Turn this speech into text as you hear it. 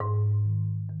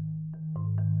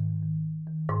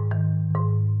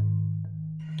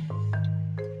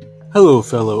Hello,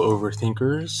 fellow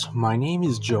overthinkers. My name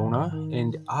is Jonah,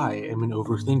 and I am an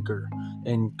overthinker.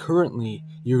 And currently,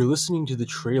 you're listening to the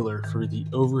trailer for the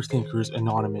Overthinkers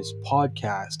Anonymous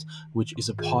podcast, which is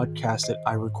a podcast that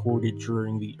I recorded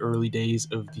during the early days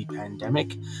of the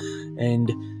pandemic.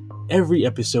 And every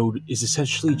episode is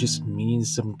essentially just me and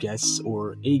some guests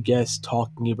or a guest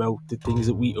talking about the things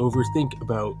that we overthink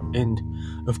about. And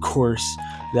of course,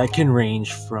 that can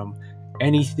range from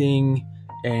anything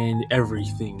and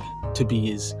everything to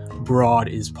be as broad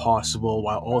as possible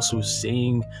while also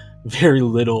saying very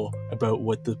little about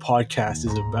what the podcast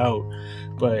is about.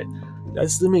 But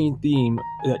that's the main theme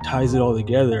that ties it all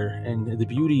together. And the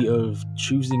beauty of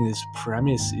choosing this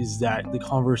premise is that the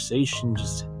conversation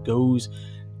just goes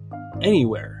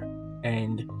anywhere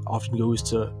and often goes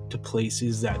to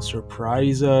places that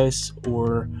surprise us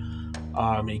or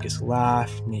make us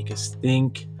laugh, make us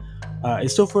think.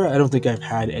 And so far, I don't think I've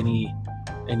had any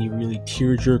really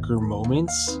tearjerker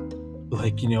moments,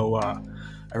 like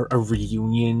a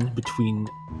reunion between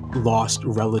lost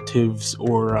relatives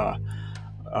or a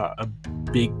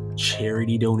big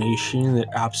charity donation that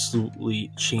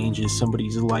absolutely changes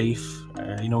somebody's life.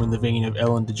 In the vein of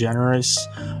Ellen DeGeneres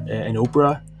and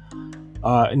Oprah.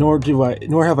 Nor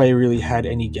have I really had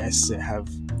any guests that have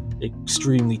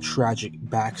extremely tragic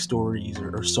backstories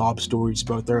or sob stories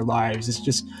about their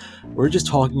lives. We're just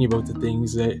talking about the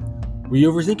things that we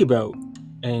overthink about,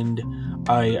 and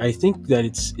I think that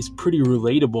it's pretty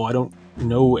relatable. I don't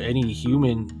know any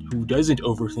human who doesn't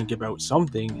overthink about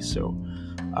something, so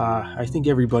I think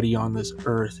everybody on this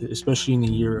earth, especially in the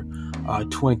year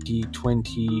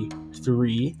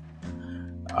 2023,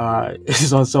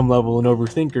 is on some level an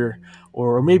overthinker,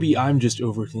 or maybe I'm just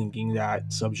overthinking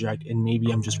that subject, and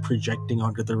maybe I'm just projecting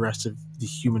onto the rest of the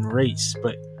human race.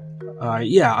 But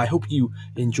I hope you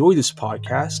enjoy this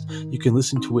podcast. You can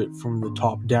listen to it from the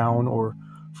top down or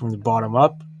from the bottom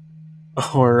up,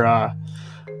 or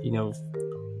you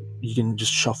can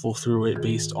just shuffle through it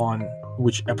based on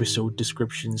which episode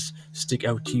descriptions stick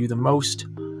out to you the most.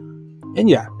 And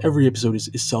yeah, every episode is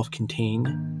self-contained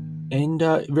and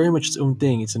very much its own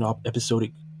thing. It's an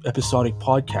episodic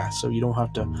podcast, so you don't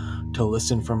have to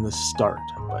listen from the start,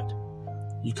 but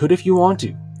you could if you want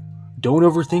to. Don't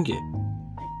overthink it.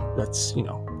 That's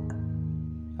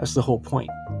the whole point.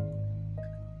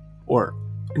 Or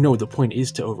no, the point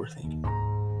is to overthink.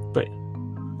 But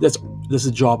that's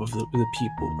the job of the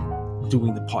people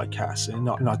doing the podcast, and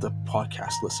not the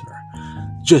podcast listener.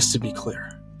 Just to be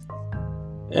clear.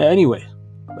 Anyway,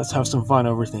 let's have some fun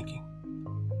overthinking.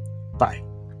 Bye.